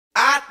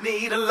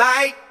need a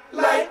light,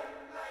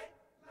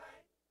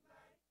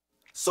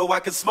 so I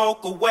can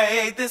smoke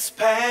away this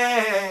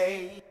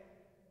pain.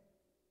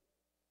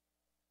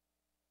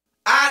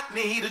 I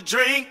need a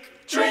drink,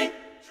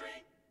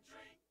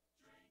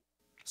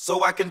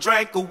 so I can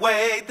drink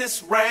away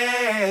this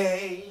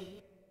rain.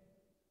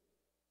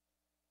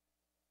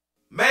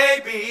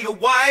 Maybe a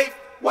wife,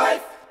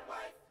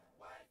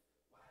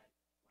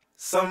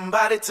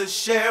 somebody to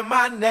share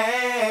my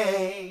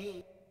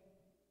name.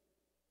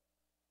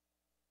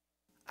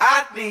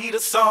 I need a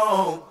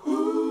song,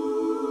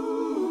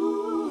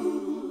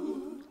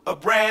 a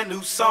brand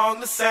new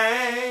song to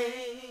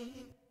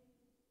sing.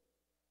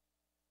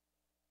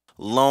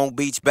 Long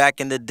Beach back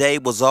in the day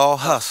was all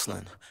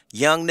hustling.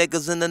 Young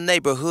niggas in the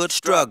neighborhood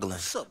struggling.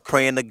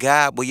 Praying to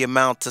God will you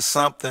amount to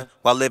something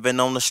while living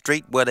on the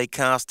street where they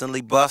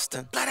constantly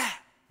busting.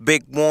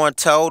 Big Warren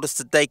told us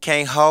that they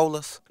can't hold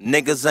us.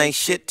 Niggas ain't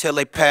shit till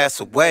they pass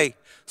away.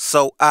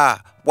 So I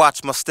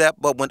watched my step,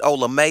 but when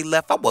Ola May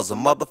left, I was a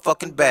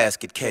motherfucking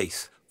basket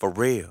case. For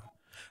real.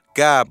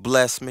 God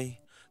bless me.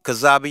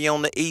 Cause I be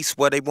on the east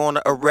where they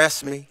wanna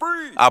arrest me.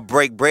 I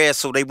break bread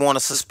so they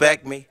wanna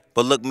suspect me.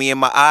 But look me in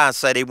my eye and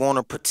say they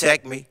wanna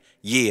protect me.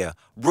 Yeah,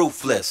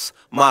 ruthless.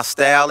 My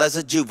style as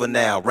a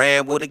juvenile.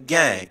 Ran with a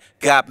gang.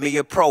 Got me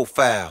a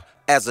profile.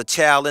 As a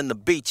child in the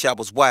beach I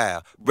was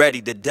wild.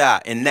 Ready to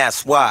die, and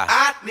that's why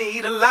I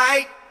need a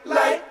light,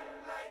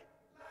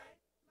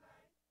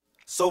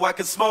 so I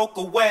can smoke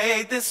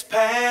away this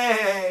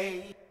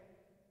pain.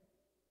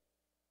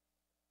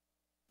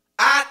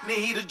 I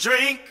need a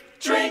drink,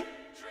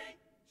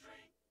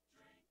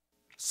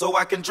 so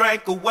I can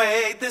drink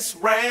away this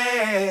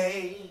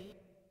rain.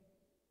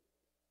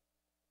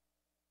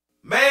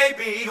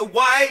 Maybe a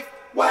wife,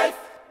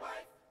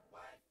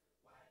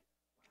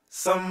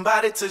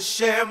 somebody to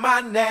share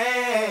my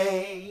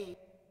name.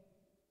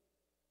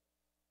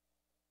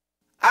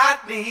 I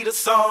need a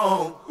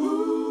song,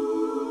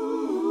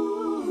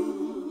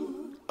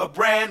 a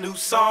brand new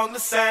song to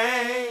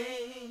sing.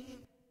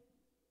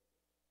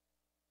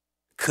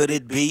 Could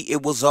it be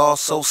it was all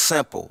so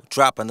simple?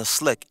 Dropping a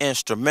slick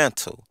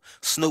instrumental.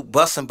 Snoop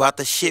bustin' about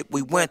the shit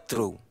we went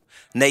through.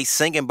 Nate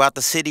singing about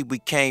the city we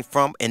came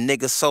from. And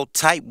niggas so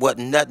tight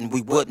wasn't nothing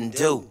we wouldn't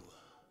do.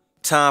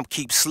 Time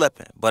keeps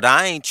slipping, but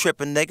I ain't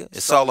tripping, nigga.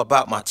 It's all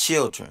about my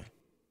children.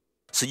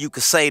 So you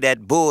can say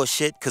that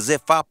bullshit, cause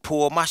if I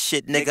pull my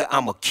shit, nigga,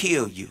 I'ma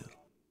kill you.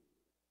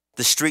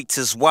 The streets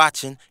is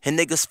watching, and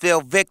niggas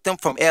fell victim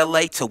from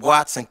LA to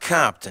Watts and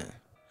Compton.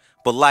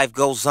 But life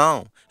goes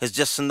on. It's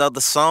just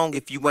another song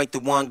if you ain't the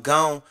one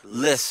gone.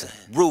 Listen,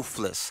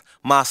 ruthless,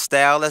 my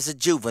style as a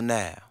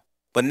juvenile.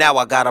 But now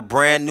I got a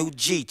brand new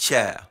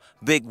G-child.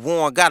 Big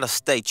Warren gotta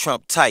stay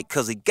Trump tight,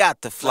 cause he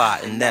got to fly,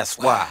 and that's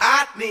why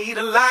I need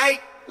a light,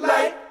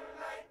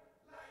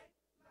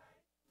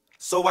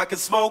 so I can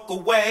smoke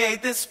away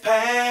this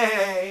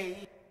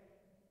pain.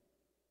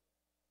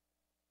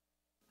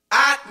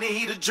 I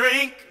need a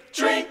drink,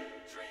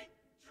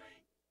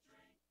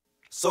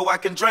 so I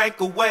can drink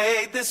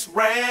away this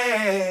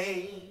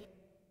rain.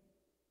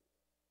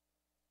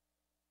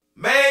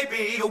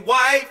 Maybe a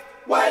wife,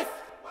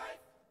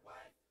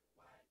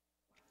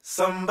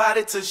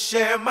 somebody to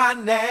share my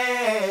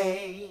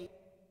name.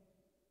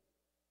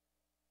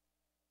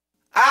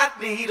 I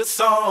need a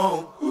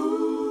song,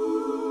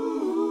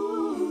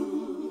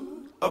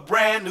 a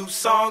brand new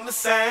song to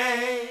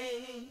sing.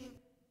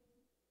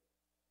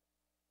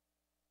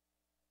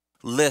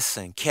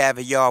 Listen,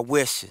 caviar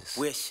wishes,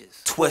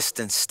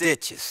 twisting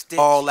stitches,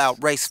 all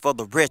out race for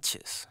the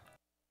riches.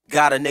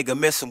 Got a nigga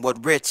missing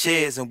what rich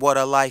is and what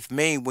a life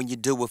mean when you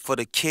do it for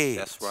the kids.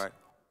 That's right.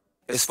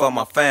 It's for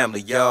my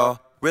family, y'all.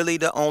 Really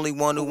the only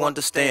one who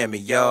understand me,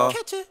 y'all.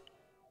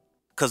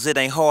 Cause it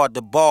ain't hard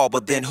to ball,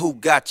 but then who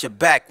got your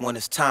back when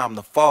it's time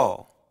to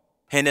fall?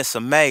 And it's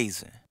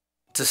amazing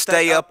to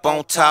stay up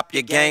on top,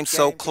 your game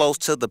so close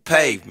to the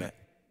pavement.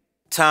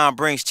 Time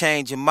brings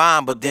change in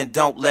mind, but then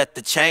don't let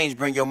the change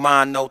bring your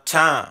mind no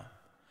time.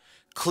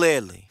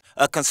 Clearly,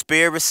 a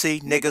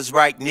conspiracy, niggas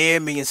right near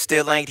me and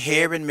still ain't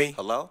hearing me.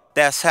 Hello?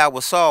 That's how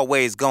it's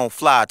always gonna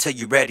fly till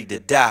you ready to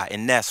die,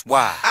 and that's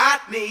why I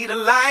need a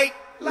light,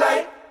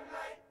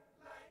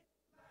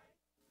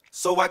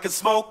 so I can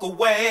smoke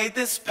away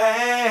this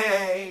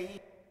pain.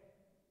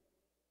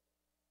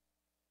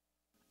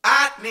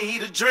 I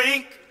need a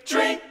drink,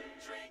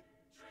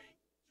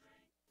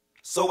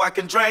 so I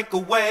can drink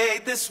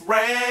away this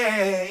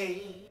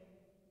rain.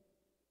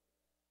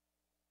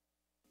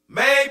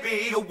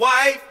 Maybe a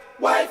wife,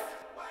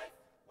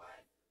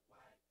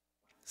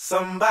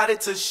 somebody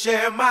to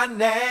share my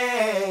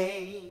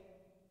name.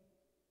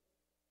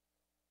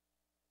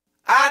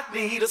 I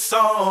need a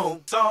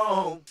song.